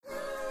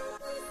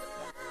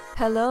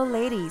Hello,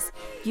 ladies.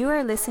 You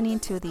are listening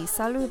to the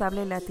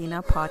Saludable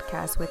Latina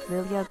podcast with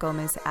Lilia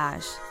Gomez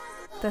Ash.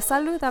 The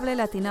Saludable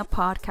Latina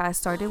podcast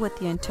started with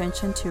the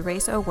intention to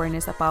raise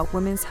awareness about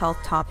women's health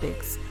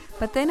topics,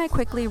 but then I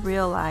quickly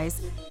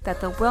realized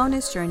that the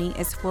wellness journey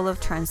is full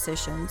of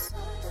transitions.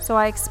 So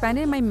I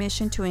expanded my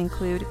mission to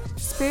include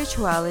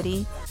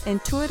spirituality,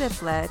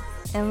 intuitive-led,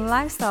 and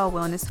lifestyle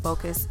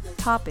wellness-focused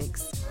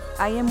topics.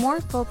 I am more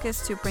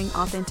focused to bring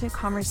authentic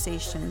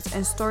conversations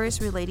and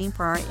stories relating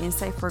for our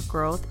insight for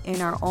growth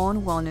in our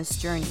own wellness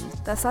journey.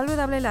 The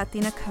Saludable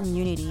Latina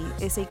community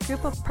is a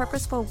group of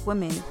purposeful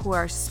women who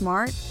are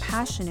smart,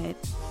 passionate,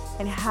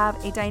 and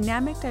have a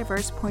dynamic,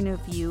 diverse point of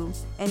view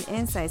and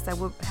insights that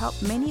will help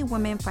many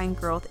women find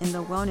growth in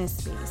the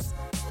wellness space.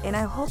 And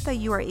I hope that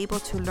you are able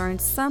to learn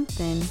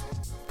something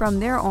from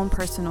their own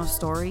personal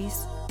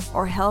stories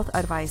or health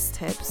advice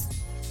tips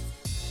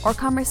or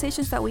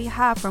conversations that we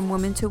have from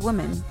woman to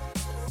woman.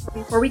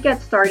 Before we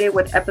get started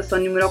with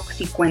episode numero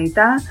 50,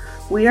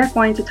 we are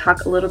going to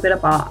talk a little bit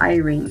about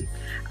Irie.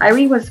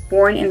 Irie was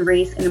born and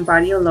raised in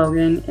Barrio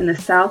Logan in the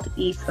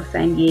southeast of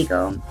San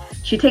Diego.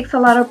 She takes a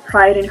lot of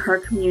pride in her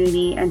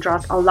community and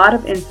draws a lot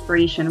of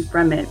inspiration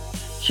from it.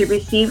 She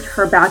received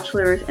her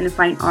bachelor's in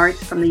fine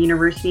arts from the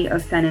University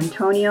of San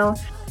Antonio,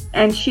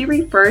 and she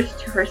refers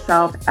to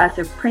herself as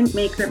a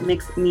printmaker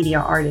mixed media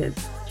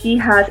artist. She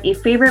has a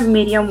favorite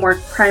medium work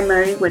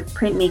primarily with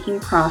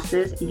printmaking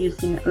process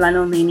using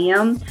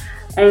linoleum,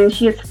 and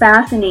she is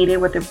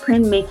fascinated with the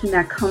printmaking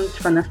that comes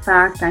from the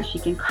fact that she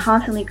can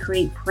constantly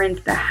create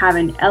prints that have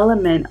an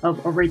element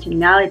of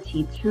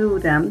originality to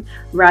them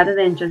rather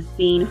than just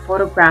being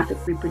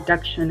photographic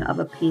reproduction of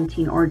a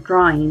painting or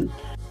drawing.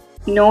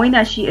 Knowing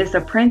that she is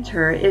a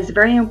printer is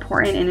very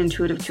important and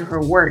intuitive to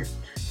her work.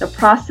 The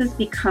process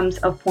becomes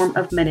a form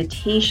of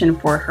meditation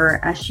for her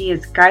as she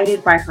is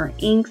guided by her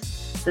inks,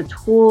 the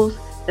tools,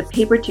 the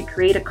paper to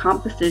create a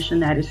composition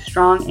that is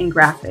strong and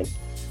graphic.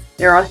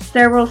 There are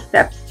several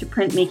steps to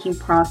printmaking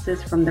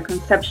process, from the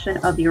conception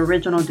of the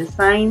original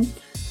design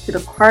to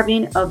the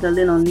carving of the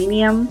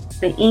linoleum,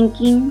 the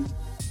inking,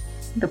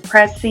 the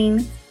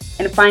pressing,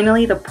 and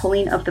finally the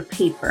pulling of the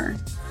paper.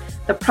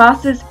 The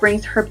process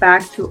brings her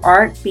back to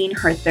art being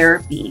her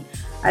therapy,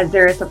 as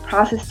there is a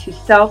process to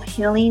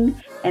self-healing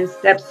and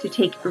steps to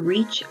take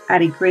reach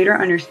at a greater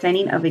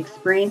understanding of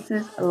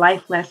experiences,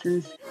 life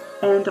lessons,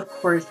 and of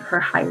course, her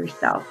higher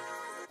self.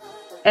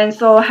 And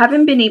so,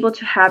 having been able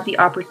to have the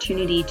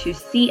opportunity to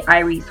see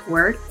Irie's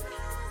work,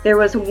 there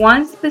was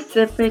one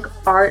specific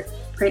art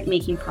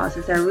printmaking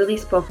process that really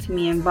spoke to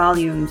me in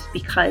volumes,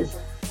 because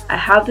I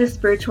have this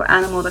spiritual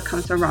animal that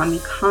comes around me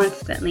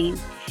constantly.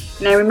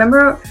 And I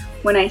remember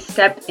when I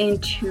stepped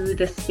into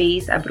the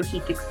space at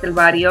Brujitos del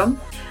Barrio,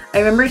 I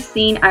remember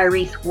seeing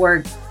Irie's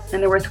work,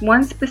 and there was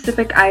one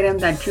specific item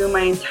that drew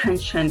my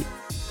attention.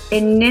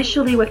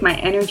 Initially, with my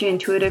energy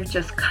intuitive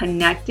just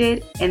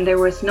connected, and there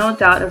was no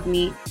doubt of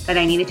me that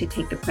I needed to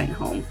take the print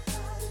home.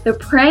 The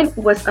print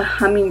was a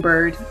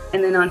hummingbird,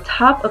 and then on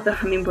top of the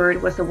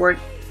hummingbird was the word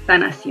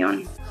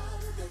sanación.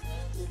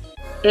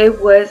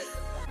 It was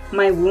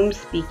my womb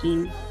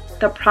speaking.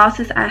 The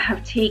process I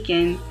have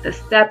taken, the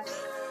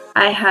steps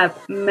I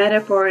have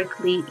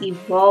metaphorically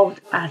evolved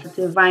as a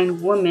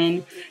divine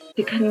woman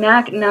to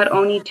connect not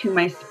only to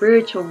my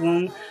spiritual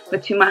womb,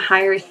 but to my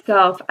higher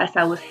self as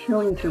I was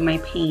healing through my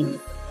pain.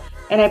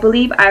 And I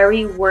believe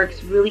Irie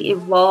works really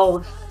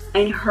evolves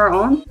in her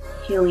own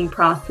healing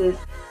process,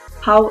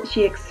 how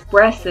she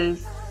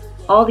expresses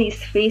all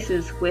these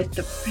faces with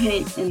the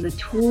print and the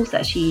tools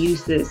that she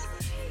uses.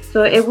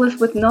 So it was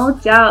with no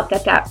doubt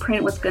that that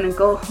print was going to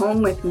go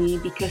home with me,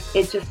 because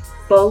it just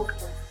spoke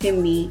to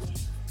me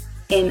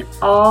in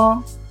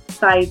all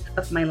sides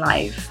of my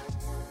life.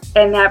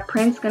 And that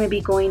print's going to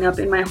be going up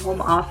in my home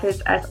office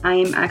as I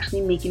am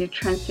actually making a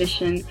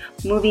transition,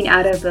 moving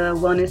out of the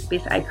wellness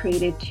space I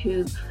created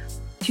to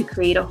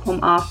create a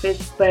home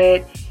office.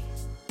 But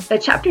the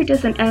chapter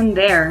doesn't end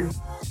there.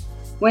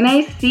 When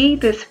I see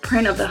this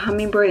print of the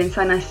hummingbird in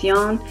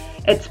Sanación,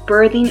 it's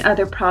birthing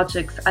other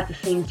projects at the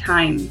same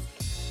time.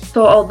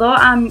 So although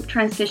I'm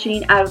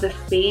transitioning out of the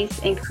space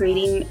and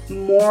creating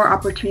more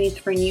opportunities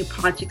for new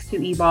projects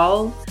to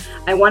evolve,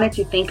 I wanted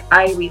to thank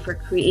Irie for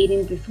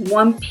creating this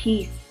one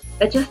piece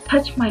that just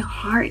touched my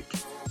heart,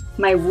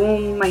 my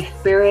womb, my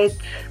spirit,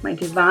 my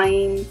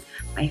divine,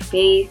 my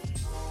faith,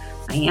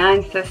 my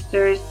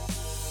ancestors,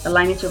 the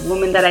lineage of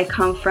women that I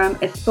come from.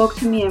 It spoke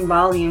to me in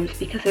volumes,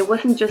 because it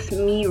wasn't just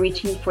me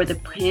reaching for the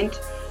print.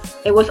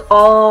 It was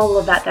all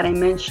of that I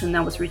mentioned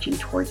that was reaching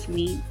towards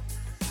me.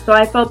 So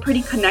I felt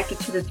pretty connected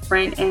to this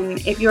print, and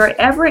if you are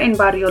ever in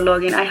Barrio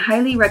Logan, I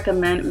highly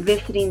recommend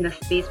visiting the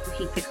space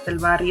Brujitos del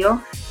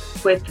Barrio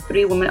with the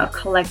three women of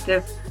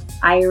collective,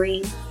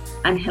 Irie,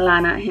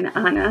 Angelana, and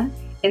Ana.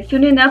 And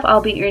soon enough,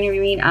 I'll be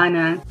interviewing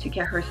Ana to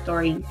get her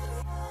story.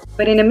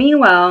 But in the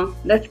meanwhile,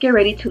 let's get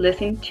ready to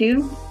listen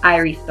to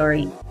Irie's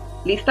story.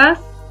 ¿Listas?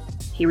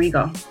 Here we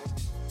go.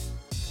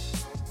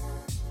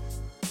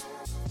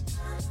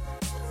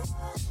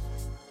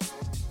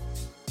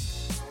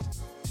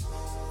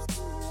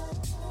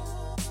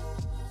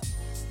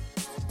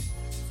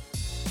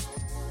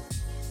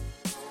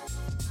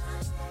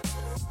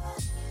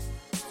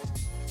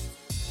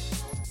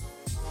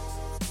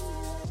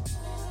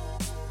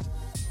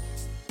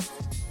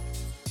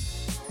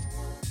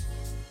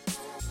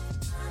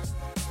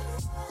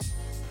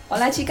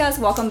 Hola chicas,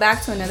 welcome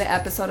back to another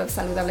episode of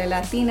Saludable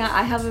Latina.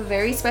 I have a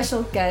very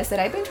special guest that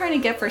I've been trying to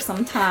get for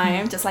some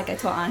time, just like I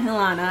told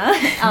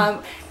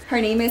Angelana. Her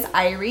name is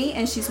Irie,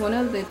 and she's one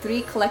of the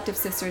 3 collective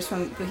sisters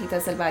from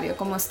Brujitas del Barrio.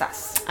 ¿Cómo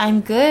estás?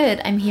 I'm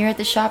good. I'm here at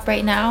the shop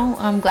right now.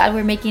 I'm glad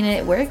we're making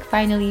it work,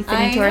 finally fit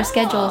into our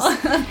schedules.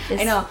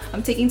 I know.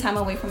 I'm taking time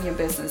away from your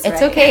business,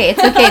 It's okay.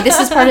 It's okay. This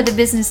is part of the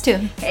business too.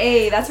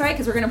 Hey, that's right,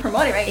 because we're going to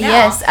promote it right now.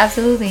 Yes,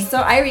 absolutely.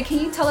 So, Irie, can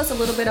you tell us a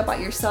little bit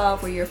about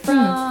yourself, where you're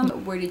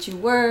from, where did you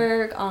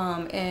work,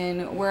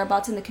 and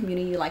whereabouts in the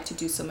community you like to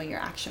do some of your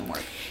action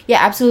work? Yeah,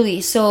 absolutely.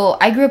 So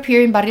I grew up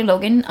here in Barrio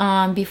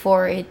Logan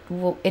before it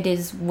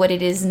is what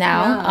it is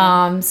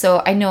now. Yeah.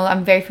 So I know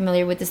I'm very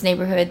familiar with this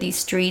neighborhood, these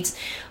streets.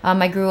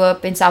 I grew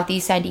up in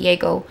Southeast San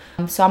Diego,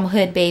 so I'm a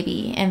hood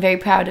baby and very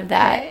proud of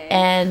that. Hey.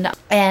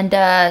 And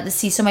let's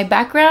see. So my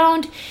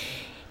background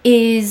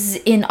is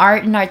in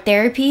art and art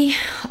therapy.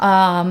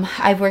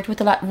 I've worked with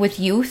a lot with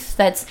youth.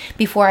 That's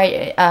before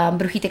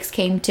Brujitex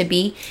came to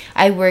be.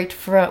 I worked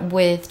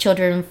with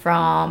children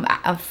from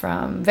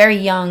very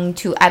young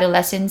to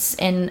adolescents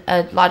in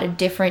a lot of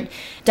different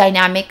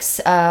dynamics,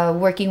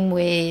 working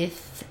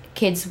with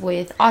kids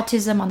with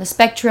autism on the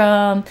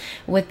spectrum,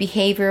 with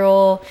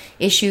behavioral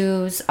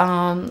issues.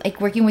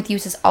 Like working with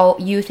youth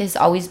has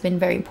always been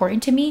very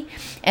important to me,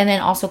 and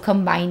then also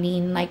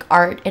combining like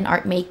art and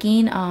art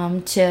making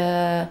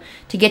to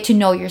get to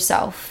know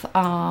yourself,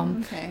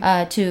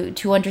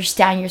 to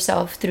understand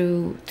yourself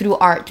through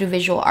art, through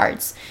visual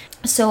arts.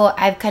 So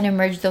I've kind of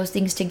merged those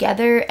things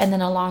together, and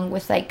then along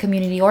with like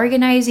community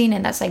organizing,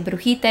 and that's like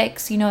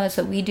Brujitex, that's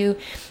what we do,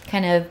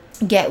 kind of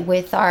get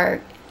with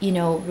our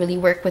really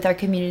work with our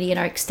community and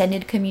our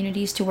extended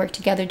communities to work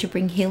together to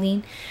bring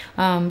healing.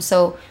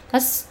 So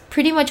that's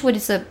pretty much what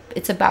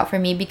it's about for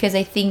me, because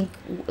I think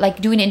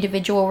like doing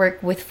individual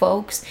work with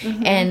folks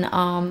and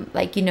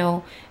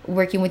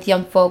working with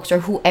young folks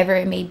or whoever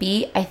it may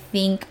be, I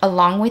think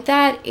along with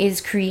that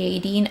is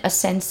creating a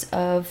sense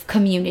of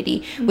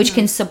community, which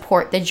can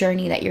support the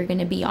journey that you're going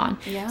to be on.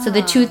 Yeah. So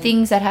the 2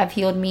 things that have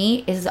healed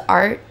me is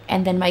art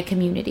and then my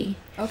community.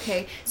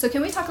 Okay, so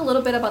can we talk a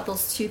little bit about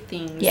those 2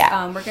 things?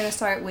 Yeah. We're going to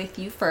start with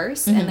you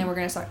first, and then we're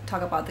going to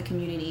talk about the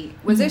community.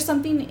 Was there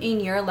something in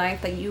your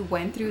life that you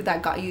went through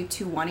that got you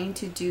to wanting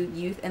to do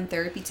youth and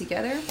therapy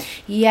together?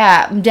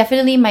 Yeah,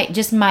 definitely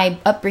my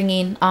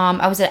upbringing.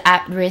 I was an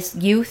at-risk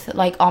youth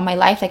like all my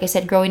life. Like I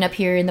said, growing up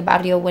here in the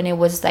barrio when it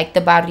was like the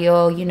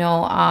barrio,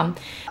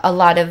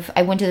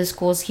 I went to the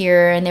schools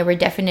here, and they were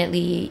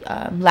definitely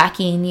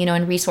lacking,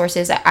 in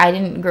resources. I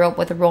didn't grow up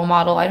with a role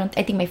model. I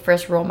think my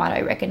first role model,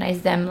 I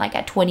recognized them like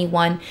at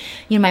 21.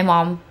 My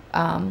mom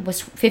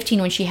was 15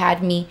 when she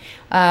had me,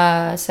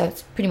 so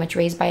it's pretty much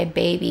raised by a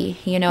baby,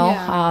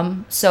 Yeah.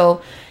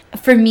 So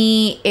for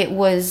me it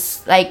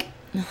was like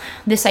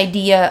this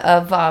idea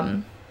of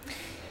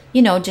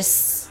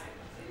just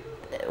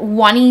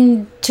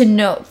wanting to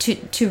know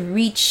to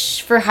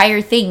reach for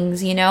higher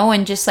things,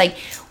 and just like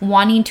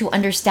wanting to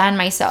understand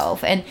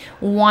myself and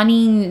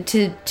wanting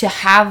to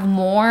have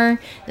more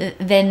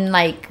than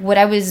like what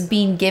I was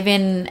being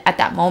given at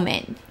that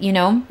moment,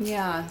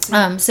 Yeah.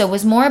 So it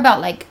was more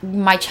about like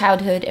my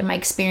childhood and my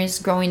experience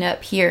growing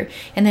up here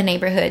in the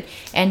neighborhood,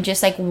 and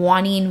just like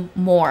wanting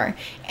more,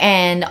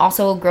 and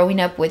also growing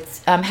up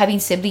with having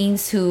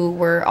siblings who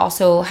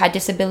had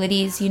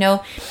disabilities.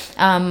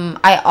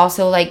 I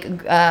also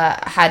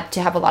had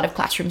to have a lot of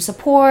classroom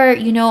support.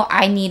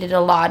 I needed a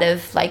lot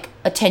of like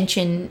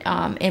attention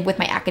and with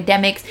my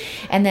academics,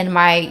 and then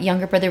my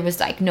younger brother was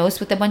diagnosed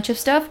with a bunch of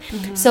stuff.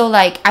 So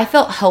like I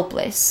felt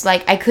helpless,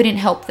 like I couldn't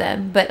help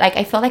them, but like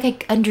I felt like I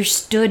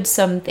understood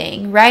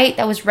something, right,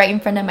 that was right in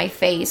front of my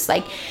face.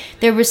 Like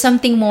there was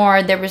something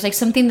more, there was like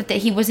something that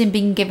he wasn't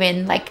being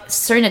given, like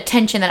certain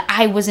attention that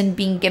I wasn't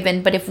being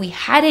given, but if we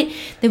had it,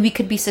 then we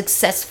could be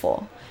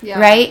successful. Yeah.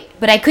 Right?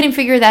 But I couldn't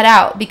figure that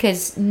out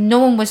because no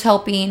one was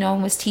helping, no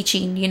one was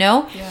teaching,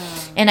 Yeah.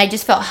 And I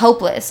just felt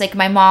helpless. Like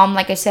my mom,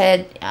 like I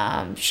said,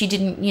 she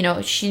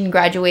didn't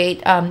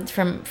graduate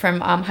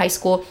from high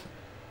school.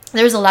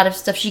 There was a lot of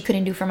stuff she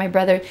couldn't do for my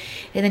brother.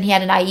 And then he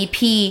had an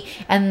IEP.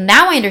 And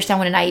now I understand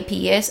what an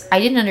IEP is. I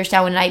didn't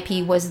understand what an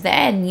IEP was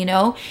then,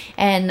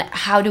 and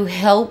how to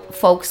help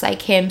folks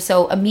like him.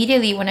 So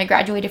immediately when I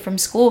graduated from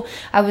school,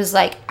 I was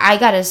like, I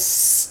got to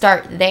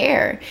start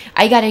there.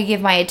 I got to give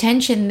my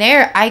attention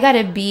there. I got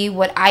to be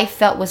what I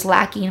felt was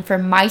lacking for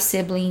my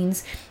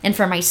siblings and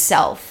for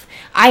myself.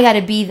 I got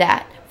to be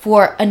that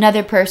for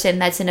another person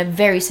that's in a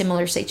very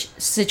similar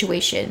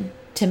situation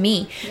to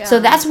me. Yeah. So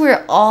that's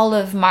where all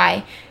of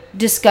my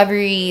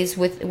discoveries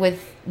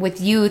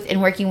with youth and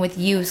working with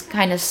youth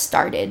kind of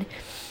started.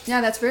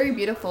 Yeah, that's very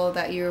beautiful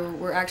that you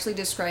were actually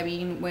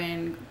describing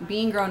when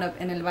being grown up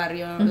in el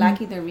barrio,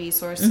 lacking the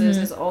resources,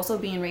 is also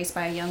being raised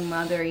by a young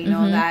mother,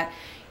 that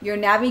you're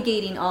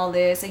navigating all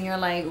this and you're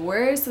like,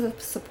 where's the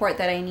support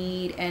that I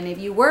need? And if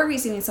you were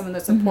receiving some of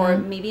the support,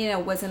 maybe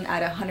it wasn't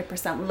at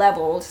 100%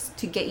 levels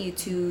to get you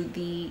to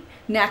the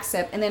next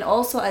step. And then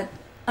also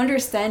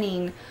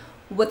understanding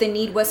what the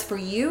need was for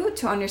you,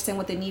 to understand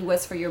what the need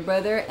was for your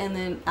brother, and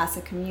then as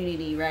a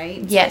community, right?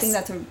 Yes. So I think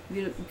that's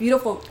a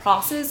beautiful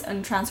process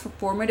and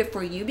transformative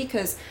for you,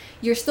 because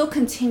you're still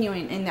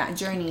continuing in that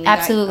journey.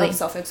 Absolutely. Of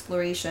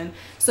self-exploration.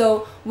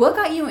 So what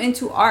got you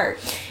into art?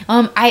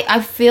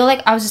 I feel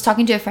like I was just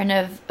talking to a friend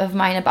of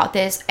mine about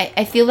this.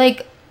 I feel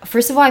like,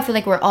 first of all, I feel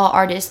like we're all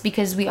artists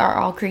because we are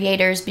all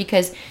creators,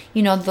 because,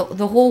 you know,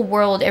 the whole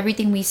world,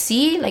 everything we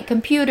see, like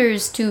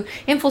computers to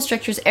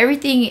infrastructures,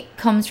 everything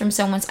comes from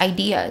someone's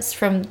ideas,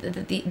 from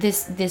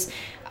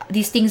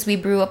these things we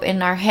brew up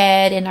in our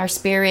head, in our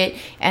spirit,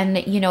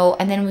 and, you know,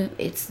 and then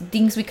it's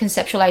things we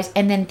conceptualize,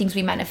 and then things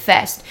we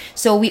manifest.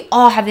 So we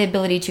all have the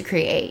ability to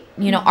create,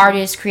 you know,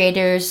 artists,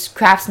 creators,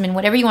 craftsmen,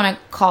 whatever you want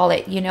to call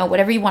it, you know,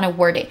 whatever you want to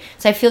word it.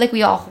 So I feel like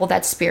we all hold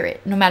that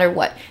spirit no matter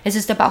what. It's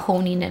just about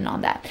honing in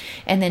on that,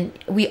 and then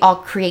we all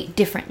create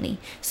differently.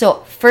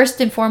 So first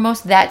and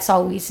foremost, that's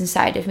always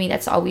inside of me,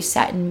 that's always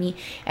sat in me.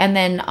 And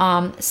then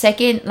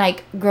second,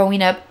 like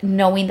growing up,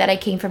 knowing that I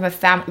came from a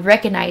family,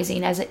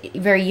 recognizing as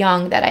very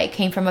young that I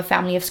came from a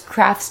family of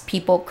crafts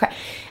people.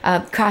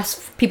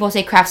 People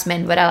say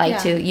craftsmen, but I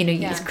like to, you know,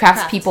 use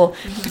crafts people,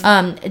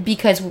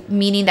 because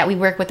meaning that we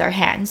work with our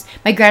hands.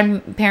 My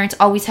grandparents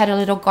always had a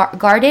little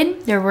garden.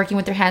 They were working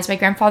with their hands. My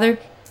grandfather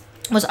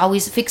was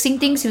always fixing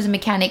things. He was a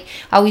mechanic.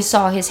 I always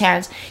saw his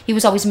hands. He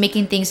was always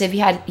making things. If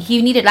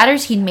he needed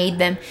ladders, he made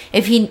them.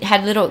 If he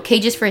had little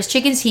cages for his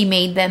chickens, he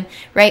made them,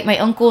 right? My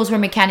uncles were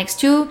mechanics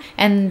too,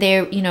 and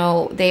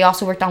they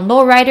also worked on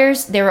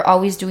lowriders. They were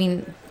always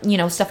doing, you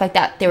know, stuff like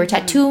that. They were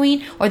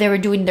tattooing, or they were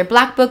doing their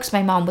black books.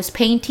 My mom was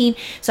painting.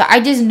 So I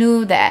just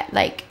knew that,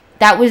 like,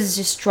 that was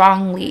just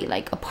strongly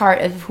like a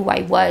part of who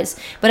I was.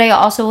 But I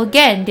also,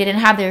 again, didn't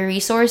have the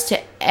resource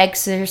to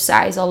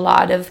exercise a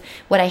lot of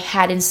what I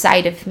had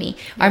inside of me.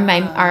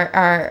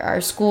 Our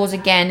schools,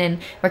 again, and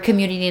our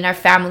community and our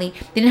family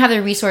didn't have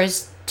the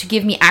resource to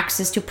give me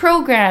access to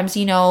programs,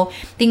 you know,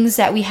 things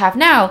that we have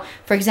now.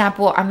 For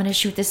example, I'm going to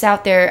shoot this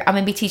out there. I'm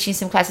going to be teaching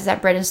some classes at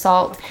Bread and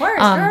Salt. Of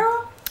course, girl.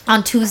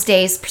 On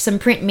Tuesdays, some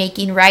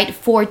printmaking, right?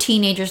 For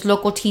teenagers,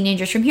 local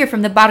teenagers from here,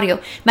 from the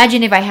barrio.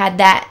 Imagine if I had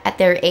that at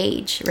their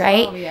age,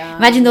 right? Oh, yeah.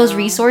 Imagine those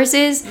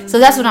resources. So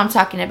that's what I'm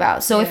talking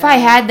about. So if I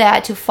had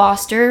that to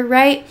foster,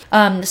 right?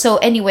 So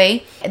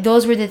anyway,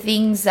 those were the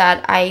things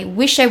that I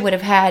wish I would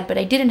have had, but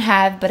I didn't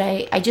have, but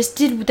I just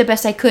did the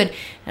best I could.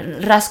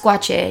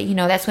 Rascuache, you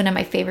know, that's one of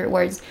my favorite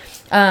words.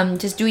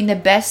 Just doing the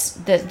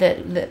best,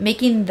 the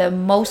making the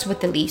most with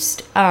the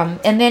least.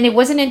 And then it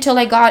wasn't until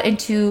I got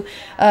into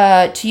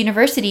to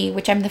university,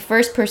 which I'm the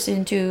first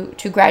person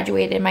to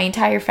graduate in my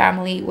entire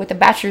family with a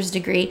bachelor's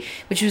degree,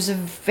 which was a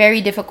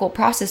very difficult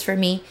process for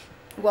me.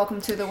 Welcome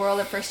to the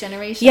world of first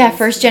generation. Yeah,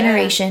 first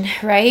generation,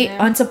 right?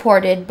 Yeah.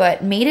 Unsupported,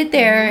 but made it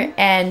there.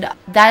 And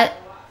that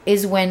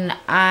is when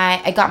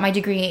I got my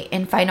degree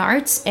in fine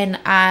arts, and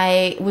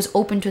I was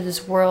open to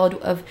this world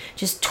of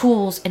just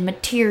tools and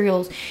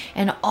materials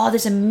and all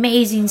this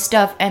amazing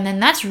stuff. And then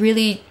that's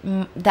really,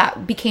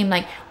 that became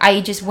like, I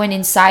just went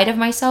inside of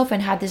myself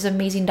and had this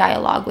amazing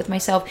dialogue with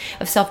myself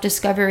of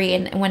self-discovery.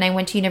 And when I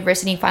went to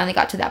university and finally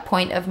got to that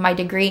point of my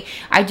degree,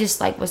 I just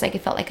like was like,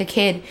 it felt like a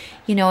kid,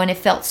 you know, and it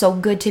felt so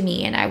good to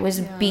me. And I was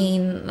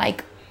being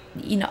like,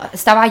 you know,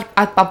 estaba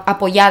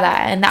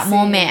apoyada. In that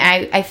moment,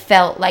 I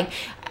felt like,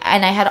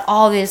 and I had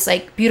all this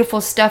like beautiful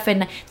stuff,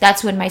 and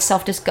that's when my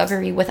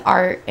self-discovery with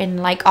art and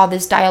like all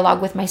this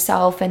dialogue with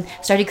myself and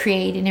started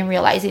creating and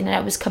realizing that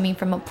I was coming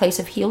from a place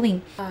of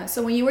healing.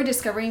 So when you were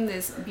discovering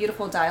this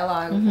beautiful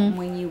dialogue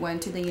when you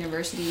went to the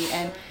university,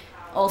 and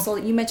also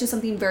you mentioned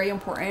something very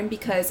important,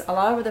 because a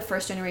lot of the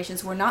first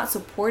generations were not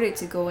supported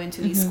to go into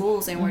these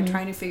schools, and were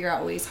trying to figure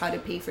out ways how to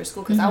pay for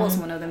school, because I was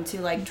one of them too,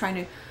 like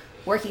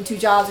working 2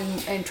 jobs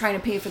and trying to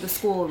pay for the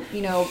school, you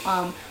know,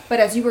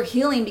 but as you were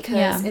healing,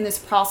 because in this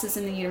process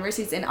in the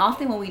universities, and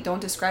often when we don't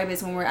describe it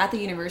is when we're at the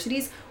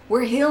universities,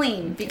 we're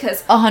healing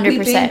because 100%.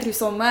 We've been through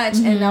so much,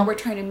 and now we're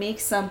trying to make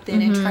something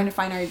and trying to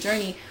find our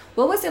journey.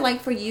 What was it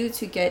like for you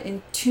to get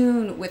in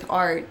tune with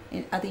art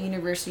at the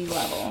university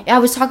level? I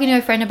was talking to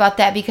a friend about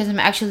that, because I'm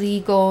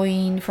actually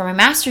going for my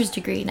master's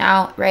degree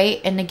now,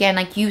 right? And again,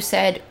 like you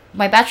said,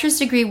 my bachelor's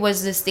degree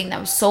was this thing that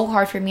was so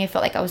hard for me. I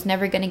felt like I was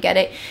never going to get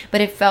it, but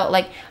it felt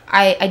like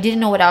I didn't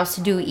know what else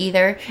to do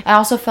either. I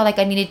also felt like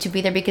I needed to be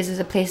there because it's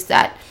a place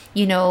that,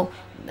 you know,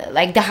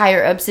 like the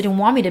higher ups didn't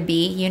want me to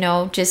be, you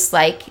know, just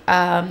like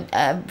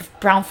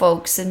brown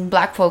folks and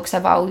black folks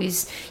have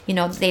always, you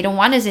know, they don't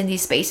want us in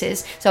these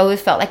spaces. So it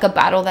felt like a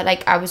battle that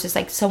like I was just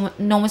like,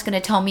 no one's gonna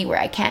tell me where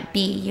I can't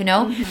be, you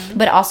know.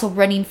 But also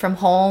running from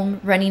home,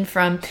 running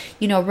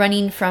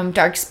from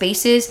dark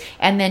spaces,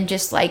 and then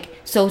just like,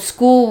 so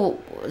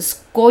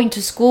going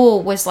to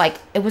school was like,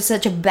 it was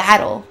such a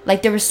battle.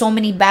 Like there were so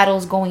many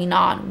battles going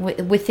on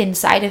within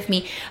inside of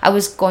me. I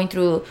was going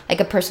through like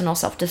a personal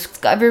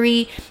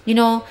self-discovery, you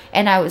know,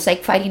 and I was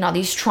like fighting all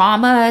these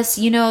traumas,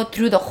 you know,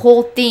 through the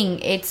whole thing.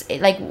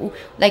 Like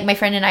my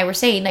friend and I were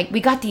saying, like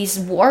we got these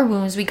war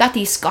wounds, we got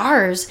these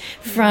scars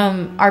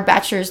from our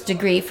bachelor's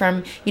degree,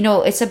 from, you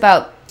know, it's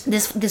about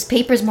this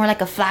paper is more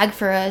like a flag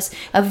for us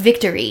of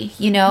victory,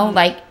 you know,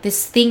 like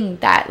this thing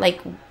that like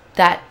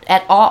that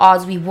at all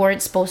odds we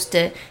weren't supposed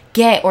to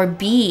get or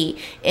be.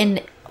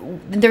 And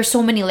there's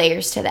so many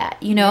layers to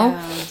that, you know.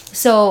 Yeah.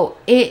 So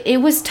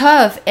it was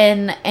tough,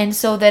 and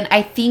so then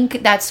I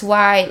think that's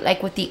why,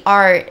 like with the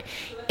art,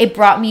 it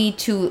brought me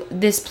to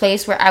this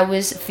place where I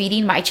was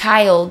feeding my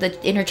child, the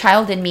inner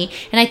child in me.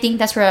 And I think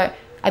that's where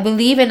I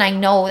believe, and I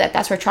know that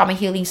that's where trauma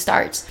healing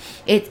starts.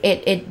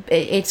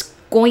 It's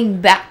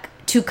going back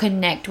to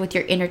connect with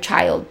your inner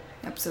child.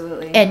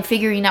 Absolutely. And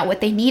figuring out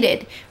what they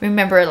needed.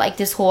 Remember, like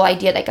this whole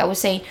idea, like I was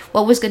saying,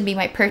 what was going to be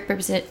my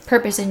purpose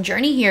and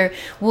journey here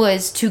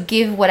was to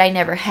give what I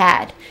never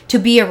had, to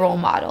be a role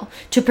model,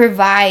 to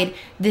provide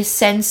this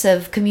sense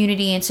of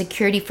community and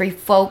security for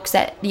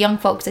young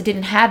folks that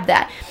didn't have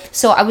that.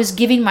 So I was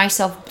giving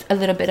myself a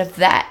little bit of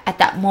that at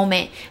that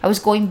moment. I was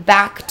going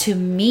back to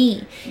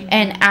me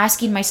and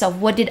asking myself,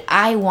 what did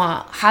I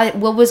want?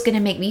 What was going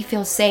to make me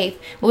feel safe?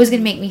 What was going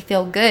to make me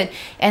feel good?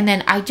 And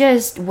then I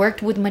just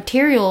worked with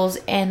materials,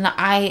 and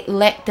I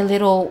let the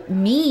little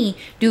me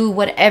do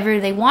whatever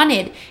they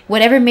wanted,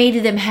 whatever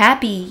made them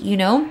happy, you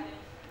know?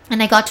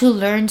 And I got to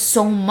learn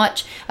so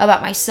much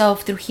about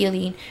myself through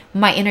healing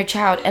my inner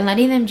child and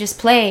letting them just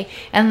play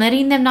and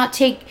letting them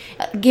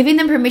giving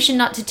them permission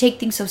not to take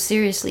things so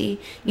seriously,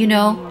 you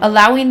know,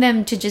 allowing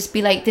them to just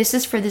be like, this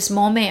is for this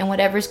moment, and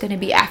whatever's going to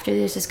be after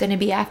this is going to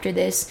be after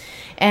this.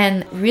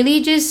 And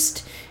really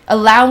just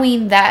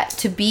allowing that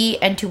to be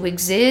and to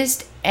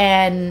exist.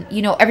 And,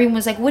 you know, everyone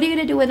was like, what are you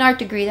going to do with an art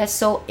degree? That's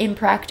so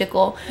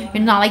impractical.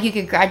 You're not like you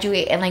could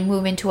graduate and like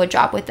move into a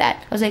job with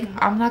that. I was like,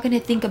 I'm not going to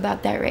think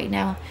about that right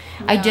now.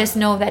 I just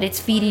know that it's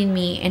feeding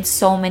me in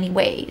so many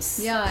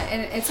ways. Yeah,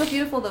 and it's so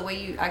beautiful the way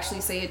you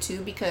actually say it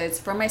too, because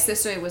for my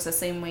sister it was the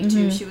same way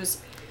too.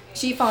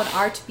 She found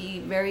art to be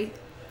very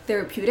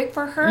therapeutic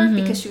for her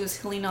because she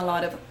was healing a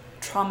lot of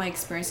trauma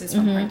experiences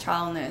from her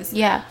childness.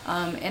 Yeah.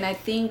 And I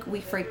think we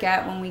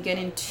forget when we get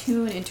in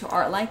tune into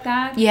art like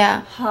that.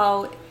 Yeah.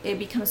 How it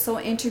becomes so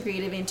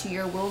integrated into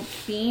your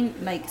well-being,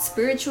 like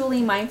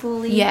spiritually,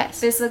 mindfully, yes,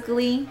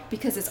 physically,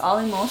 because it's all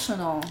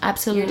emotional.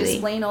 Absolutely. You're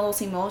displaying all those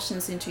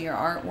emotions into your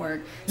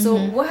artwork. So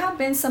what have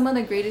been some of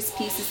the greatest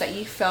pieces that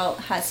you felt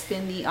has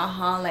been the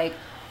like,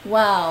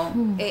 wow,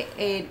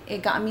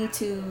 it got me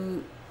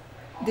to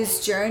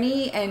this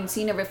journey, and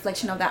seeing a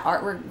reflection of that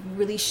artwork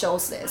really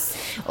shows this?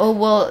 Oh,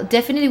 well,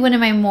 definitely one of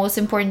my most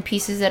important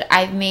pieces that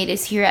I've made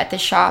is here at the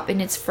shop, and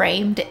it's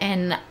framed,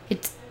 and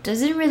it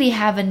doesn't really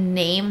have a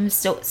name.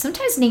 So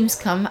sometimes names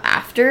come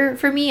after,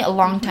 for me, a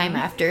long time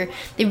after.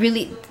 They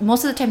really,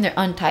 most of the time they're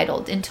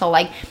untitled until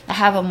like I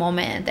have a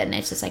moment, and then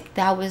it's just like,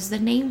 that was the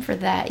name for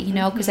that, you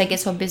know, because I get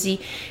so busy.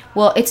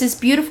 Well, it's this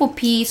beautiful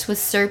piece with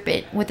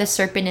a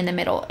serpent in the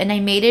middle, and I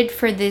made it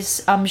for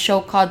this show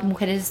called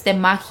Mujeres de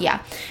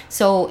Magia.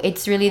 So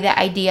it's really the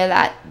idea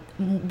that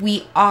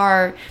we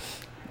are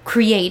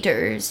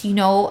creators, you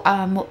know,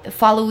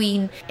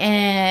 following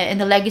in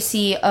the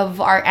legacy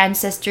of our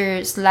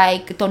ancestors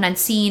like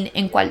Tonantzin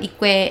and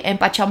Cualicue and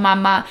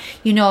Pachamama,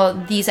 you know,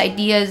 these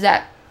ideas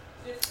that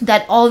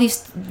all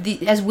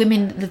as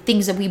women, the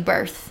things that we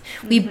birth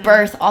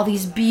all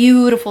these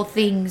beautiful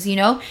things, you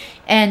know.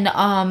 And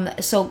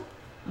so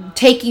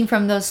taking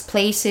from those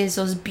places,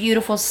 those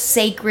beautiful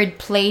sacred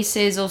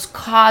places, those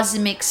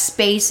cosmic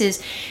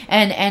spaces,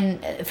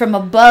 and from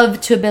above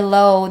to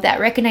below, that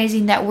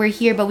recognizing that we're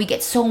here but we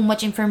get so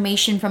much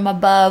information from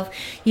above,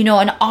 you know,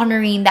 and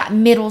honoring that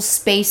middle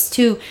space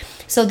too.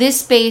 So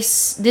this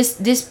space,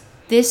 this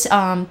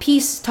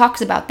piece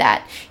talks about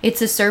that.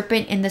 It's a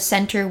serpent in the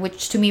center,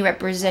 which to me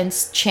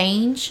represents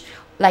change,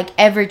 like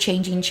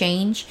ever-changing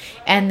change.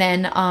 And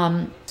then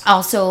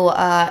also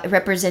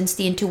represents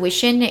the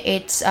intuition.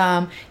 It's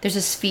there's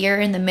a sphere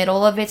in the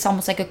middle of it. It's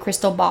almost like a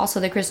crystal ball. So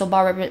the crystal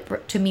ball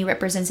to me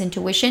represents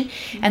intuition.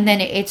 And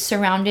then it's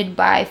surrounded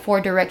by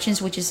 4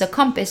 directions, which is a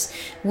compass,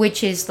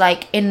 which is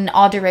like in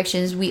all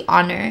directions we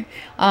honor,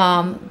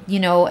 you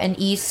know, an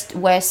east,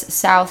 west,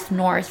 south,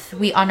 north.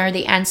 We honor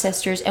the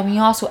ancestors, and we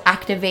also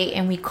activate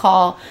and we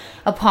call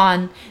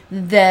upon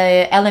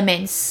the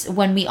elements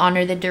when we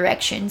honor the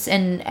directions,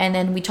 and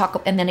then we talk,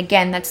 and then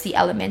again, that's the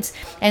elements.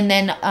 And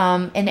then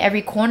in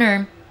every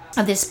corner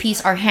of this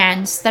piece are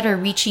hands that are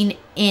reaching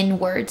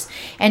inwards,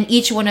 and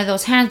each one of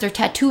those hands are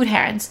tattooed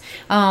hands,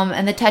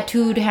 and the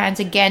tattooed hands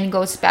again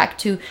goes back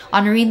to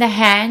honoring the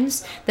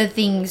hands, the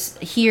things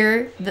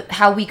here,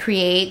 how we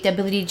create, the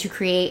ability to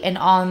create. And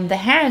on the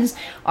hands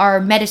are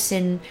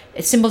medicine,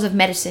 symbols of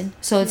medicine.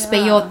 So it's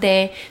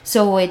peyote,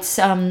 so it's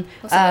La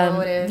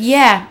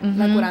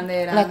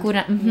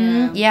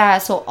curandera. Yeah,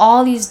 so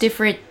all these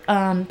different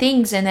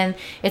things. And then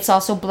it's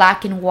also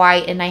black and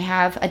white, and I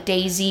have a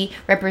daisy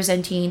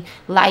representing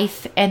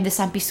life, and the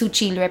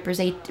sampisuchi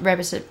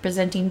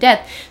representing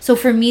death. So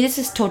for me, this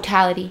is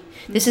totality.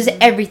 This is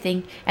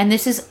everything. And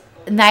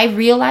I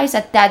realize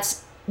that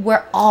that's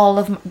where all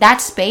of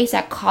that space,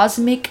 that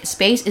cosmic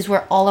space, is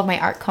where all of my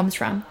art comes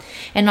from.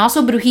 And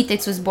also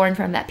Brujitex was born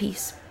from that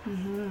piece.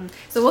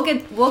 So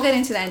we'll get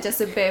into that in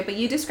just a bit, but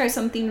you described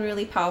something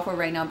really powerful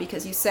right now,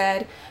 because you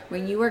said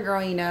when you were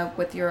growing up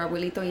with your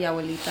abuelito y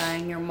abuelita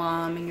and your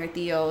mom and your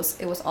tios,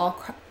 it was all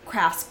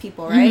crafts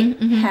people, right?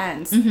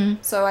 Hands. Mm-hmm.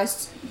 So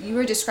as you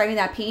were describing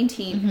that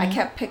painting, I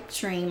kept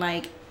picturing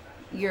like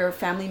your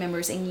family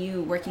members and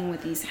you working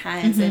with these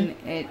hands, and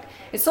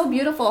it's so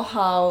beautiful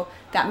how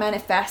that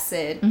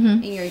manifested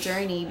in your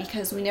journey,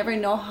 because we never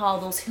know how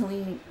those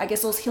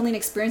healing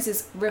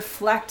experiences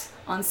reflect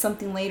on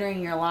something later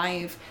in your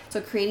life.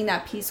 So creating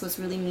that piece was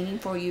really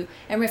meaningful for you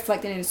and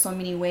reflected in so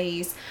many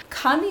ways.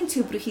 Coming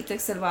to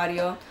Brujitex del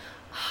Barrio,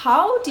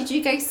 how did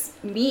you guys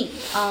meet?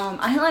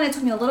 Angelina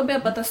told me a little bit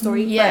about the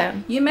story, but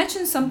you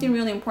mentioned something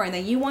really important,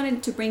 that you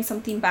wanted to bring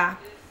something back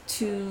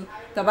to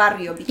the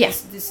barrio,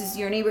 because this is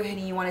your neighborhood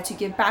and you wanted to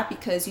give back,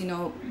 because you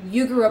know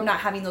you grew up not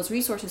having those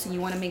resources and you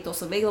want to make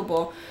those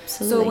available.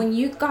 Absolutely. So when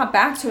you got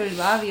back to el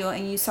barrio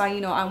and you saw, you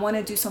know, I want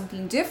to do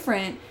something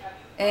different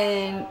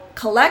and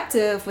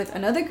collective with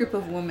another group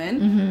of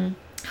women,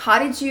 how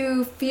did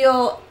you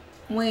feel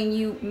when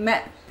you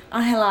met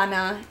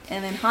Angelina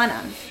and then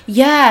Hannah?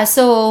 Yeah,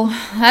 so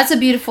that's a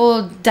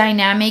beautiful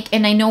dynamic,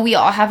 and I know we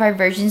all have our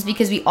versions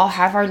because we all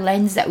have our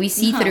lens that we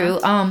see through.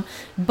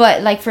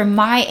 But like from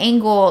my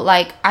angle,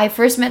 like I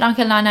first met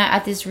Angelina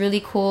at this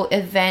really cool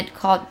event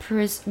called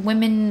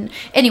Women.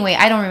 Anyway,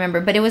 I don't remember,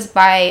 but it was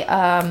by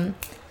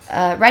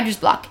Writer's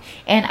Block,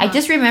 and I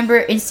just remember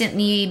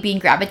instantly being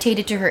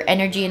gravitated to her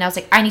energy, and I was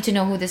like, I need to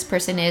know who this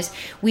person is.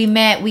 We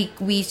met,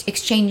 we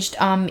exchanged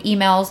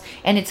emails,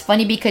 and it's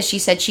funny because she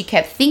said she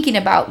kept thinking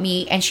about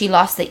me and she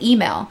lost the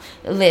email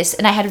list,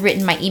 and I had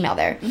written my email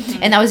there,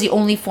 and that was the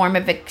only form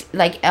of it,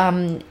 like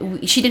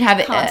she didn't have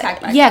it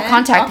contact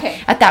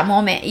at that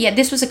moment.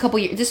 This was a couple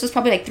years, this was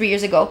probably like 3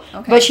 years ago,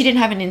 but she didn't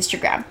have an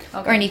Instagram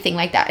or anything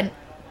like that, and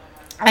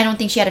I don't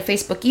think she had a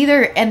Facebook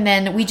either. And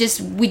then we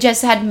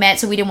just had met,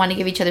 so we didn't want to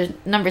give each other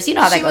numbers. You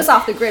know how that goes. She was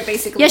off the grid,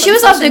 basically. Yeah, she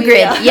was off the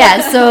grid. Yeah,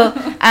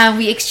 so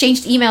we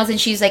exchanged emails, and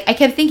she's like, I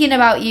kept thinking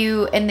about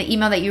you and the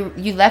email that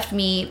you left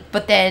me,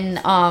 but then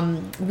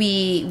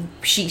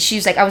she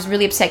was like, I was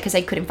really upset because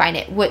I couldn't find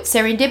it. What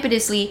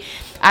serendipitously,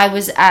 I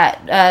was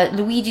at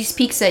Luigi's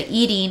Pizza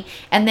eating,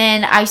 and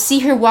then I see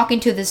her walk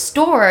into the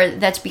store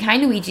that's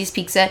behind Luigi's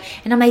Pizza,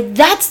 and I'm like,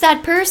 that's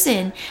that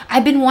person.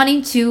 I've been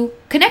wanting to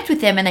connect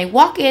with them. And I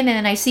walk in, and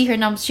then I see her,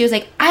 and she was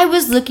like, I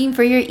was looking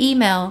for your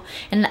email,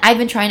 and I've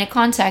been trying to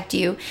contact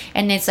you.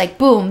 And it's like,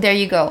 boom, there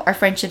you go. Our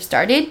friendship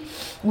started.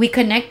 We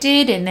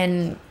connected, and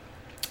then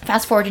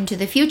fast forward into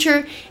the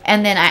future,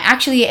 and then I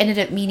actually ended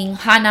up meeting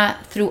Hannah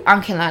through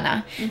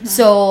Angelina.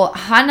 So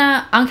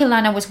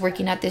Angelina was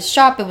working at this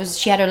shop.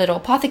 She had her little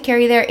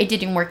apothecary there. It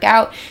didn't work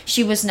out.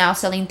 She was now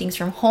selling things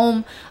from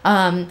home.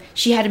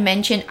 She had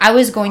mentioned I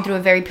was going through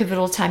a very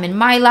pivotal time in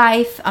my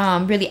life,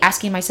 really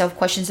asking myself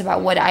questions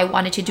about what I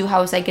wanted to do.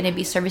 How was I going to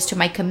be service to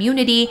my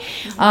community?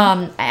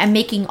 I'm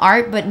making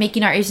art, but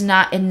making art is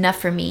not enough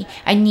for me.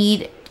 I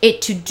need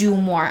it to do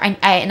more.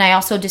 And I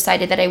also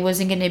decided that I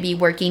wasn't going to be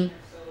working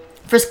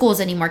for schools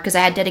anymore, because I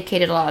had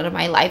dedicated a lot of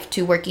my life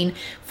to working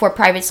for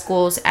private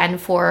schools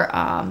and for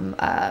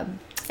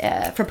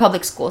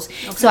public schools.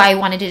 So I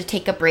wanted to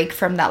take a break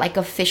from that like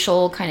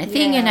official kind of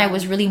thing, and I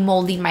was really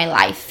molding my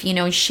life, you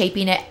know,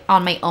 shaping it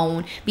on my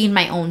own, being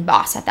my own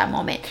boss at that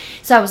moment.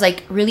 So I was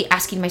like really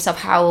asking myself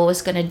how I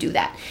was gonna do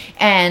that,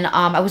 and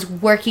I was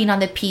working on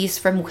the piece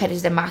for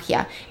Mujeres de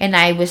Magia, and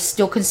I was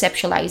still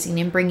conceptualizing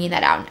and bringing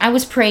that out. I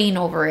was praying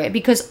over it,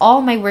 because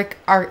all my work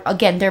are,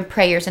 again, they're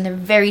prayers, and they're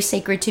very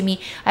sacred to me.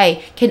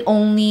 I can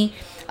only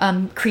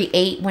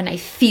create when I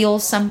feel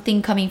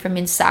something coming from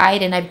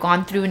inside, and I've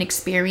gone through an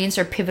experience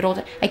or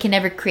pivotal. I can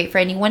never create for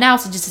anyone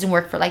else. It just doesn't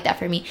work like that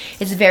for me.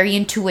 It's very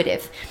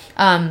intuitive.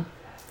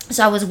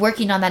 So I was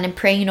working on that and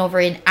praying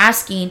over it and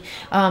asking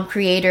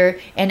Creator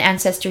and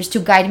ancestors to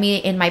guide me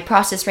in my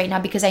process right now,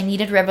 because I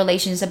needed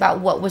revelations about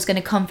what was going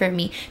to come for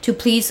me, to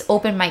please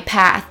open my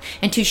path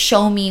and to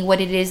show me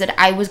what it is that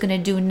I was going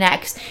to do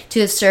next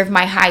to serve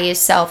my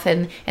highest self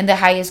and the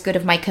highest good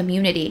of my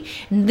community.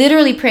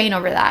 Literally praying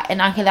over that. And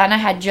Angelina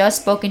had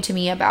just spoken to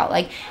me about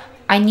like,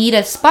 I need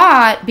a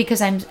spot because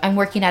I'm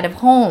working out of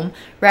home,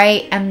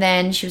 right? And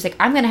then she was like,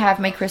 I'm gonna have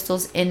my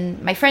crystals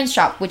in my friend's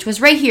shop, which was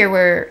right here,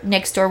 where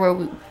next door, where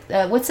we,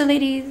 what's the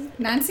lady's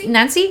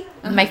Nancy?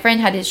 My friend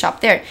had his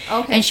shop there.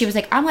 Okay. And she was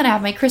like, I'm gonna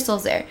have my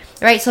crystals there,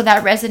 right? So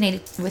that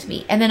resonated with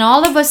me. And then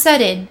all of a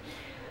sudden,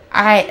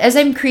 as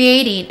I'm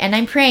creating and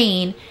I'm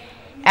praying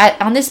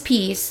on this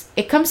piece,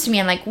 it comes to me.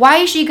 I'm like, why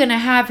is she gonna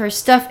have her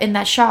stuff in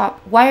that shop?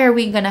 Why are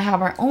we gonna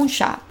have our own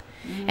shop?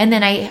 And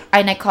then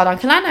I called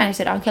Angelina and I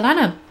said,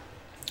 Angelina,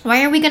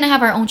 why are we going to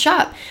have our own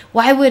shop?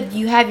 Why would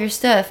you have your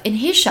stuff in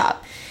his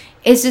shop?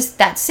 It's just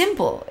that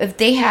simple. If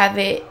they have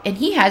it and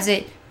he has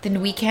it, then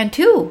we can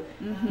too.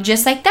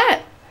 Just like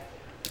that.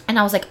 And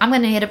I was like, I'm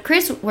going to hit up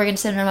Chris. We're going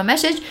to send him a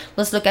message.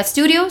 Let's look at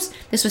studios.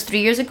 This was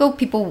 3 years ago.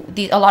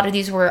 A lot of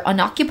these were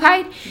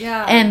unoccupied.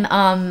 Yeah. And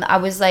I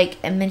was like,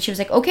 and then she was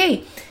like,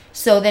 okay.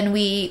 So then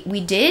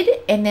we did,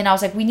 and then I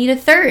was like, we need a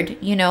third,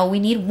 you know, we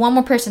need one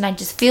more person. I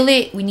just feel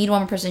it. We need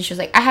one more person. She was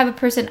like, I have a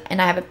person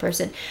and I have a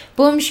person.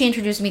 Boom. She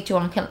introduced me to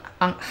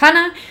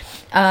Hannah.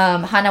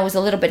 Hannah was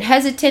a little bit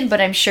hesitant, but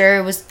I'm sure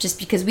it was just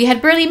because we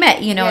had barely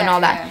met, you know, and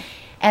all that. Yeah.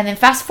 And then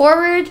fast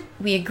forward,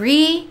 we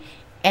agree.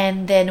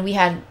 and then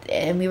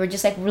we were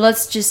just like,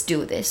 let's just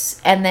do this.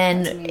 And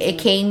then it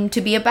came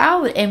to be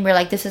about, and we're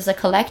like, this is a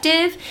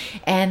collective,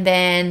 and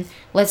then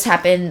let's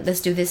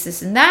do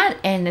this and that,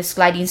 and the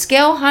sliding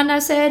scale,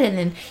 Hannah said, and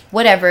then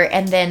whatever.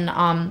 And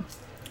then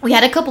we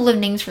had a couple of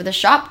names for the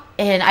shop,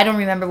 and I don't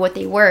remember what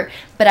they were,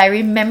 but I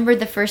remember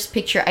the first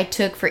picture I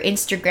took for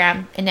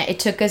Instagram, and it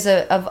took us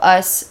of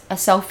us a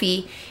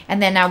selfie,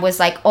 and then I was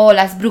like, oh,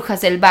 las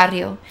brujas del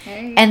barrio.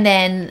 Hey. And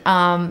then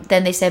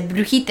they said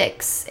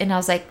Brujitex, and I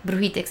was like,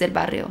 Brujitex del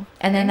barrio,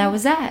 and then that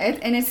was that.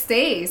 And it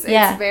stays.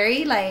 Yeah. It's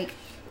very like,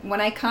 when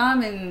I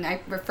come and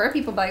I refer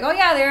people, like, oh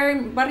yeah, they're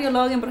in Barrio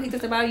Logan,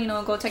 Brujitas del Barrio, you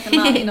know, go check them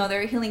out, you know,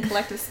 they're a healing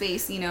collective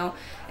space, you know.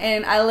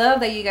 And I love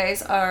that you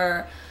guys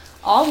are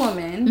all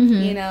women,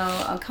 you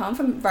know, come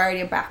from a variety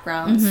of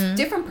backgrounds,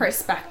 different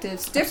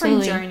perspectives,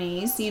 different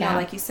journeys, you know,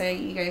 like you say,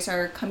 you guys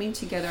are coming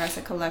together as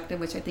a collective,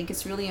 which I think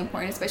is really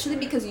important, especially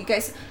because you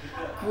guys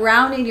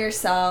grounded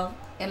yourself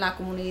in la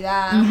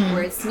comunidad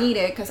where it's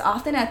needed. Because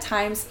often at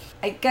times,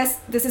 I guess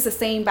this is a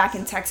saying back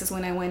in Texas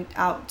when I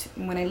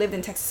lived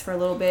in Texas for a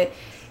little bit,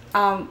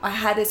 I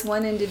had this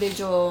one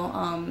individual,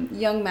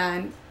 young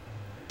man,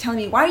 telling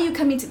me, why are you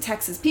coming to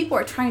Texas? People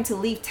are trying to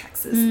leave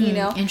Texas, you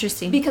know?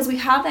 Interesting. Because we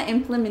have that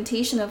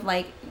implementation of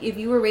like, if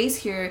you were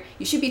raised here,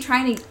 you should be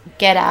trying to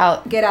get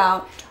out.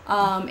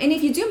 And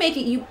if you do make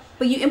it,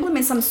 but you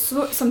implement some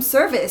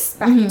service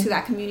back into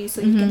that community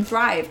so you can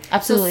thrive.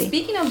 Absolutely. So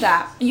speaking of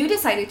that, you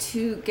decided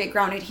to get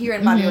grounded here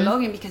in Barrio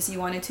Logan because you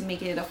wanted to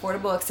make it an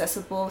affordable,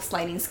 accessible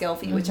sliding scale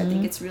fee, which I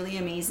think it's really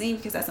amazing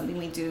because that's something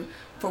we do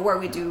for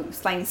work. We do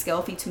sliding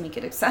scale fee to make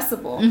it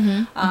accessible.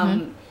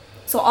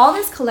 So all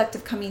this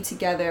collective coming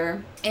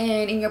together,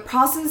 and in your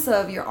process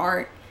of your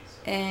art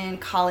and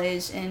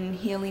college and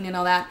healing and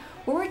all that,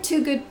 what were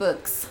 2 good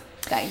books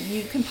that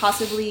you can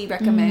possibly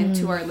recommend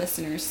to our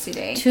listeners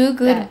today? 2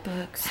 good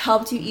books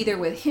helped you either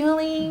with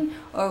healing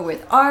or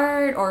with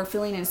art or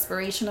feeling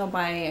inspirational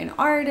by an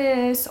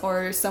artist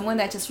or someone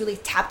that just really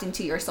tapped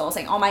into your soul,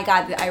 saying, oh my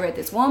God, I read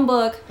this one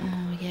book.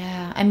 Oh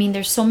yeah, I mean,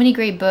 there's so many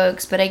great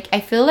books, but I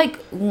feel like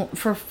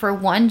for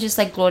one, just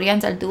like Gloria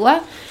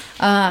Anzaldúa,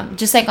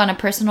 just like on a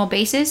personal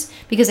basis,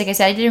 because like I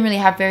said, I didn't really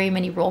have very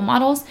many role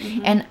models,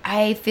 and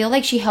I feel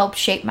like she helped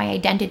shape my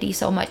identity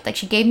so much. Like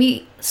she gave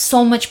me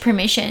so much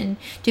permission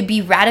to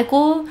be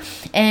radical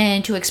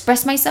and to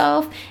express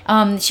myself.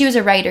 She was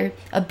a writer,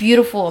 a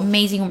beautiful,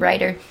 amazing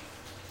writer.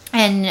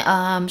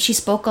 And she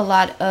spoke a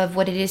lot of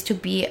what it is to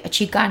be a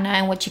Chicana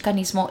and what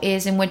Chicanismo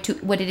is, and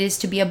what it is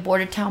to be a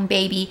border town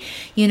baby,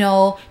 you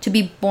know, to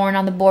be born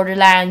on the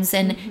borderlands,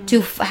 and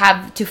to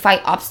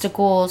fight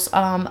obstacles.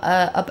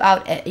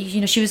 About,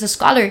 you know, she was a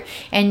scholar,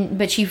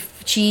 but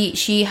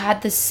she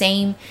had the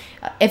same,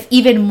 if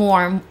even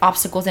more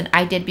obstacles than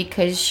I did,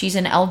 because she's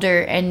an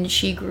elder and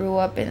she grew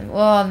up in the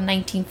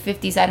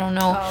 1950s. I don't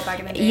know. Oh,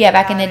 back in the day. Yeah,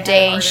 back in the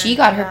day. And she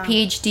got her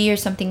PhD or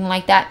something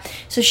like that.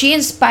 So she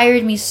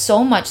inspired me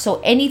so much. So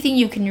anything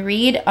you can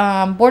read,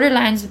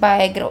 Borderlands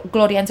by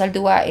Gloria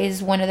Anzaldúa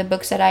is one of the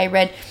books that I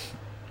read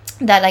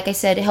that, like I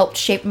said, helped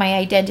shape my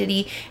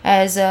identity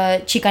as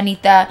a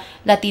Chicanita,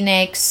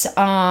 Latinx,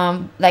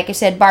 like I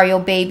said, barrio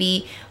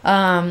baby,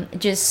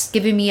 just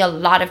giving me a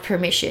lot of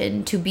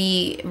permission to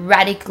be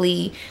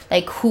radically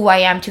like who I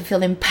am, to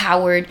feel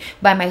empowered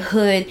by my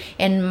hood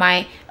and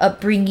my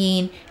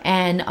upbringing,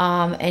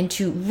 and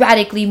to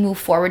radically move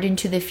forward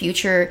into the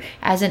future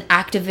as an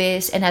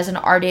activist and as an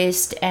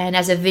artist and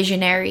as a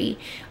visionary.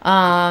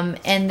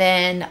 And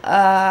then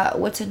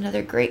what's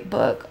another great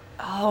book?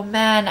 Oh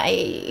man,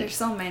 there's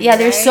so many. Yeah,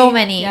 there's so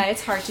many. Yeah,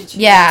 it's hard to choose.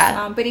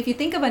 Yeah. But if you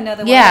think of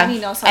another one, yeah, let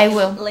me know so I can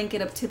will link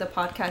it up to the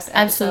podcast episode.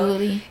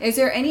 Absolutely. Is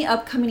there any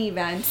upcoming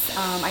events?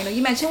 I know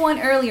you mentioned one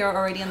earlier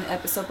already on the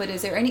episode, but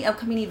is there any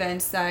upcoming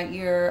events that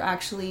you're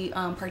actually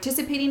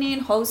participating in,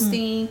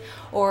 hosting,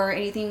 or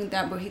anything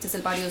that Brujitas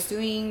del Barrio is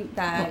doing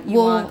that you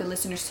want the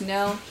listeners to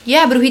know?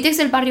 Yeah, Brujitas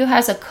del Barrio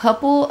has a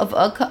couple of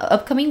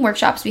upcoming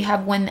workshops. We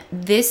have one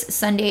this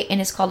Sunday, and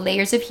it's called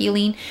Layers of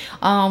Healing.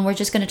 We're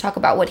just going to talk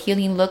about what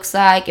healing looks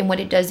like and what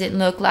it doesn't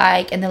look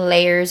like, and the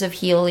layers of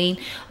healing,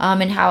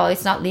 and how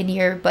it's not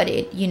linear, but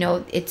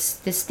it's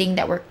this thing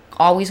that we're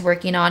always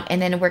working on. And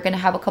then we're gonna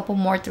have a couple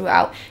more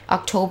throughout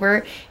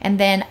October. And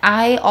then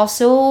I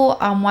also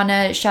want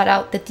to shout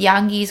out the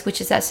Tianguis,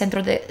 which is at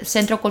Centro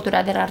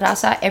Cultural de la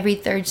Raza, every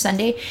third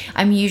Sunday.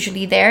 I'm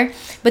usually there,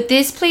 but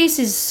this place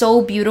is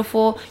so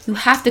beautiful. You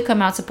have to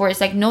come out, support.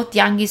 It's like no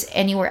Tianguis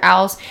anywhere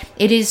else.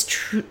 It is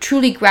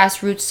truly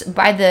grassroots,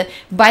 by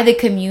the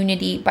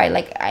community, by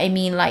like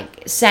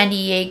San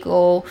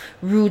Diego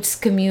roots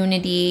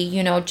community,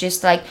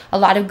 just like a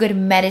lot of good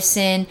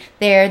medicine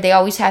there. They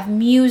always have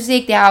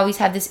music, they always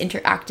have this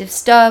interactive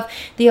stuff,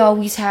 they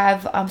always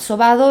have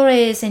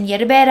sobadores and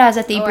yerberas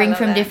that they bring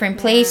from different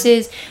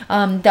places.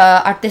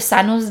 The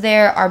artesanos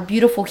there are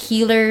beautiful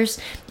healers.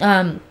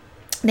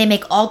 They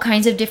make all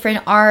kinds of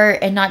different art,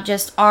 and not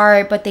just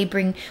art, but they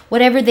bring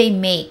whatever they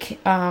make.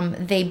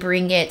 They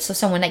bring it. So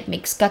someone like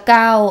makes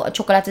cacao,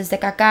 chocolates de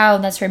cacao,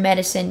 and that's for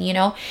medicine,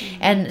 Mm-hmm.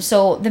 And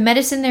so the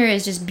medicine there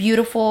is just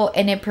beautiful,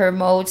 and it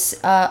promotes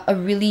a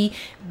really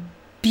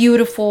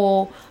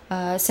beautiful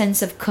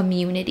sense of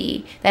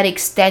community that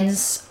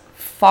extends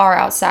far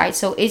outside.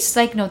 So it's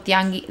like no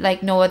tiangi,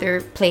 like no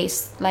other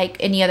place, like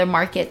any other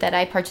market that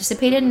I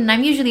participate in, and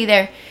I'm usually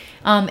there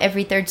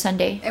every third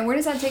Sunday. And where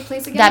does that take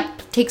place again?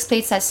 That takes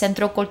place at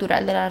Centro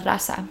Cultural de la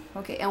Raza.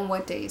 Okay, and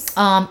what days?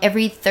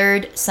 Every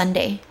third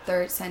Sunday.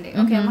 Third Sunday.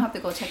 Okay, I'm gonna have to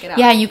go check it out.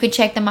 Yeah, you can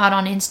check them out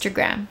on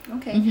Instagram.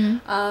 Okay.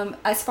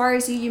 As far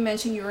as you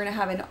mentioned you were gonna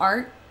have an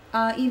art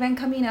event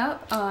coming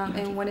up.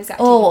 And when is that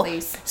taking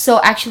place?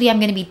 So actually I'm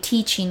going to be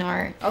teaching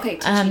art. Okay,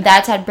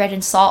 that's at Bread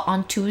and Salt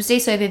on Tuesday.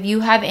 So if you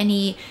have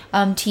any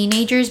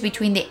teenagers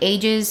between the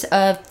ages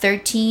of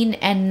 13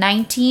 and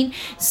 19,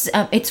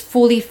 it's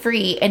fully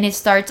free, and it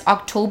starts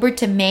October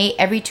to May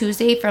every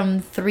Tuesday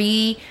from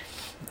 3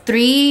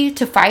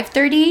 to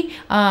 5:30.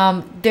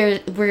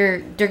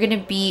 They're going to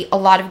be a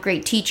lot of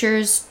great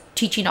teachers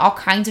teaching all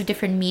kinds of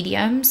different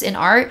mediums in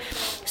art.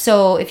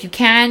 So if you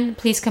can,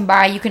 please come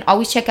by. You can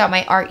always check out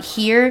my art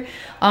here,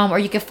 or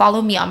you can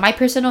follow me on my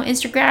personal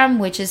Instagram,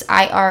 which is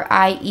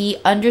IRIE_IYE.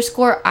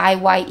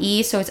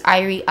 So it's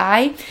Irie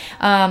I.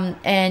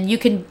 And you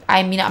can,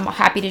 I'm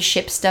happy to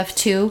ship stuff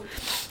too.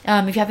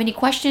 If you have any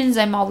questions,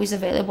 I'm always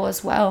available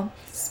as well.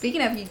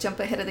 Speaking of, you jump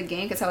ahead of the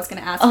game because I was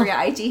going to ask for your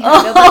IG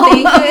handle, but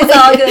thank you. It's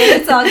all good.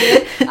 It's all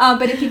good.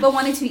 But if people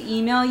wanted to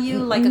email you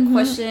like a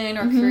question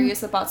or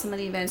curious about some of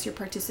the events you're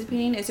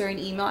participating, is there an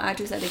email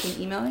address that they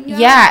can email you?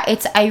 Yeah,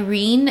 it's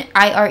Irene,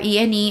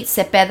 IRENE,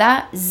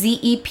 Zepeda,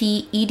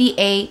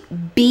 ZEPEDABEL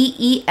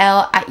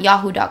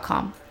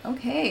 @yahoo.com.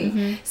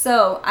 Okay.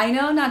 So I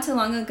know not too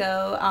long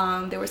ago,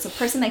 there was a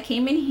person that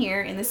came in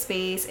here in the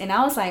space, and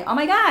I was like, oh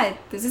my God,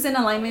 this is in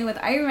alignment with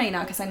Irie right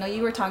now, because I know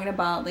you were talking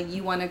about like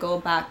you want to go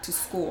back to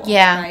school.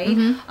 Yeah.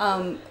 Right.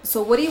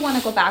 So what do you want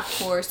to go back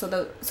for,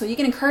 so you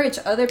can encourage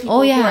other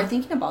people who are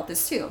thinking about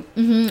this too?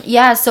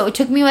 Yeah. So it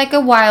took me like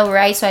a while,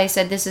 right? So I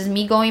said, this is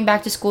me going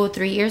back to school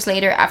 3 years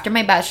later after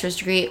my bachelor's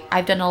degree.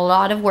 I've done a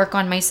lot of work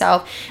on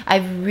myself.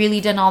 I've really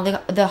done all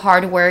the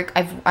hard work.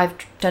 I've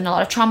done a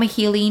lot of trauma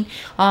healing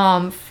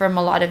from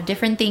a lot of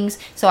different things.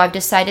 So I've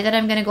decided that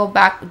I'm going to go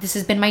back. This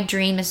has been my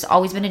dream. This has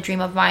always been a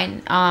dream of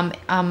mine.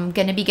 I'm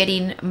going to be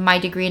getting my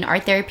degree in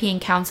art therapy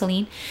and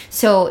counseling.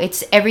 So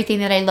it's everything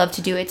that I love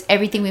to do. It's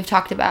everything we've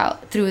talked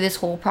about through this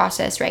whole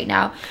process right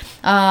now.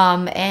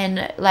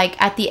 And like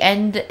at the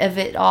end of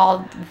it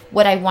all,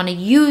 what I want to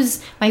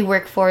use my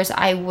work for is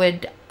I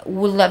would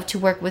love to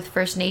work with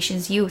First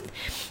Nations youth,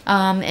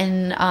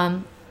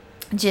 and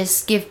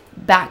just give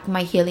back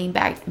my healing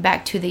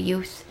back to the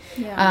youth.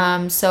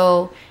 Yeah.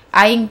 So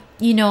I,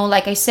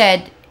 like I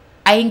said,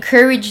 I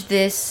encourage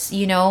this,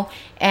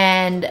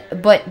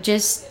 but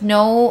just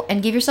know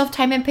and give yourself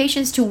time and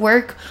patience to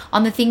work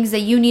on the things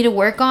that you need to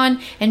work on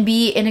and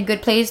be in a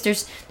good place.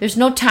 There's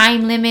no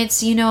time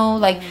limits,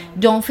 like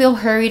don't feel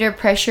hurried or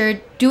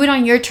pressured. Do it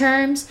on your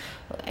terms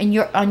and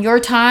on your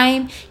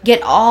time.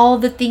 Get all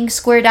the things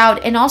squared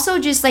out, and also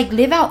just like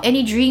live out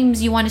any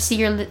dreams you want to see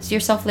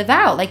yourself live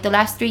out. Like the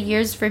last 3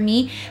 years for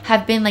me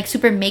have been like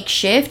super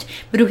makeshift.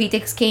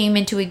 Brujitex came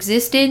into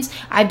existence.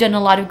 I've done a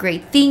lot of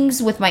great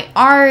things with my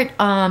art.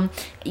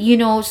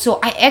 So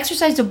I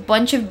exercised a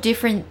bunch of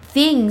different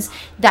things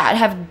that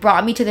have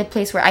brought me to the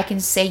place where I can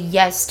say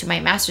yes to my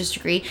master's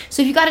degree.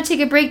 So if you got to take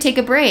a break,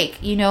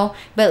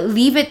 but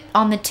leave it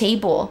on the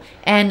table,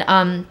 and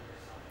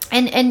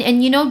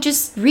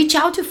just reach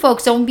out to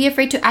folks. Don't be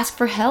afraid to ask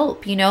for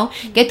help.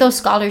 Get those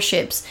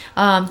scholarships,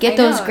 get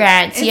those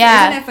grants. Isn't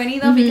it funny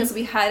though, because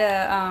we had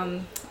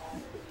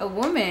a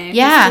woman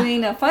who's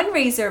doing a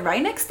fundraiser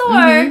right next door,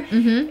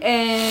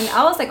 and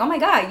I was like, oh my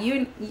God,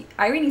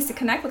 Irie needs to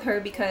connect with her,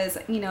 because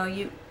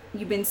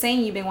you've been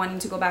saying you've been wanting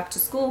to go back to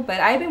school, but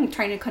I've been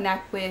trying to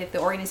connect with the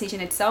organization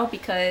itself,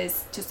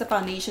 because just the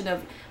foundation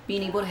of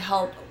being able to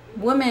help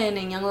women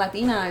and young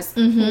Latinas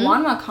who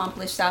want to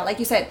accomplish that, like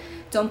you said,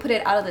 don't put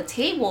it out of the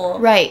table,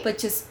 right? But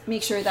just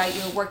make sure that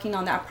you're working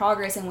on that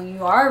progress, and when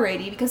you are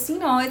ready, because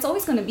it's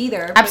always going to be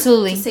there.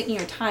 Absolutely. Just taking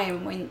your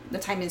time when the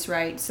time is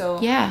right. So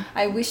yeah,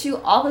 I wish you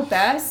all the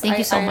best. Thank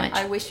you so much.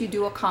 I wish you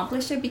do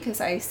accomplish it, because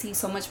I see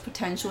so much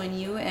potential in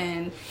you,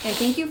 and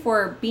thank you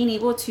for being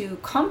able to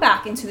come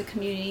back into the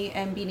community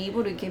and being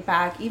able to give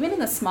back, even in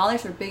the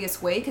smallest or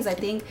biggest way, because I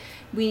think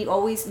we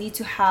always need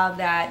to have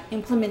that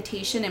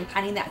implementation and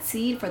planting that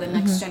seed for the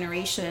next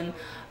generation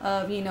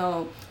of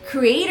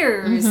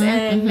creators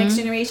and next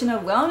generation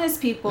of wellness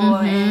people,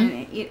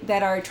 and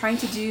that are trying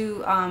to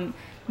do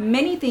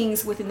many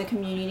things within the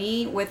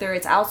community, whether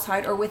it's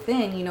outside or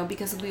within,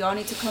 because we all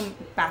need to come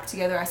back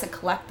together as a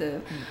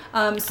collective.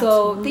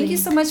 So thank you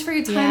so much for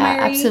your time,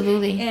 Irie.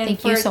 Absolutely. And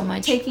thank you so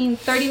much. Taking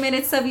 30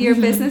 minutes of your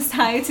business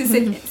time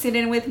to sit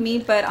in with me.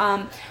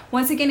 But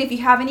once again, if you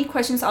have any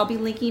questions, I'll be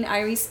linking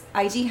Irie's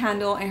IG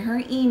handle and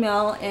her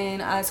email, and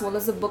as well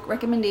as the book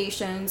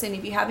recommendations. And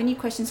if you have any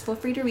questions, feel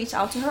free to reach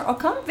out to her or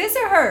come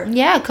visit her.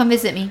 Yeah, come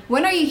visit me.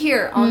 When are you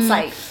here on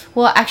site?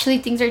 Well, actually,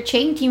 things are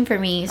changing for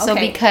me. So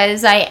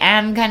because I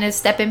am I'm kind of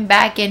stepping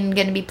back and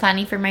going to be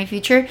planning for my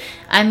future,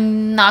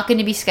 I'm not going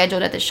to be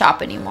scheduled at the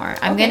shop anymore.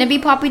 I'm going to be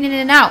popping in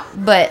and out.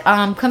 But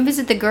come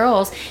visit the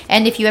girls.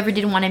 And if you ever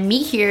didn't want to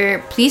meet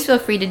here, please feel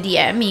free to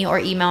DM me or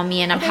email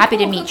me, and I'm happy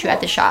to meet you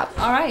at the shop.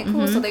 All right,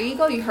 cool. So there you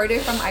go. You heard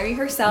it from Irie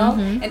herself.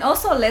 And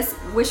also, let's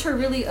wish her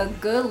really a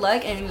good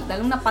luck and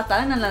darle una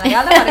patada en la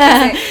nalgada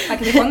para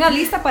que se ponga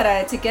lista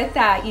to get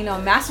that,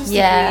 master's degree.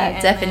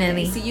 Yeah,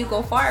 definitely. See you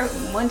go far.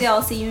 One day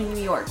I'll see you in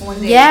New York. One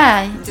day.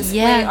 Yeah.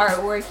 Display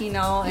artwork,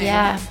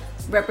 and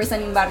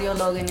representing Barrio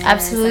Logan.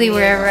 Absolutely,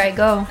 wherever I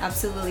go.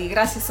 Absolutely.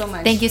 Gracias so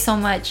much. Thank you so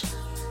much.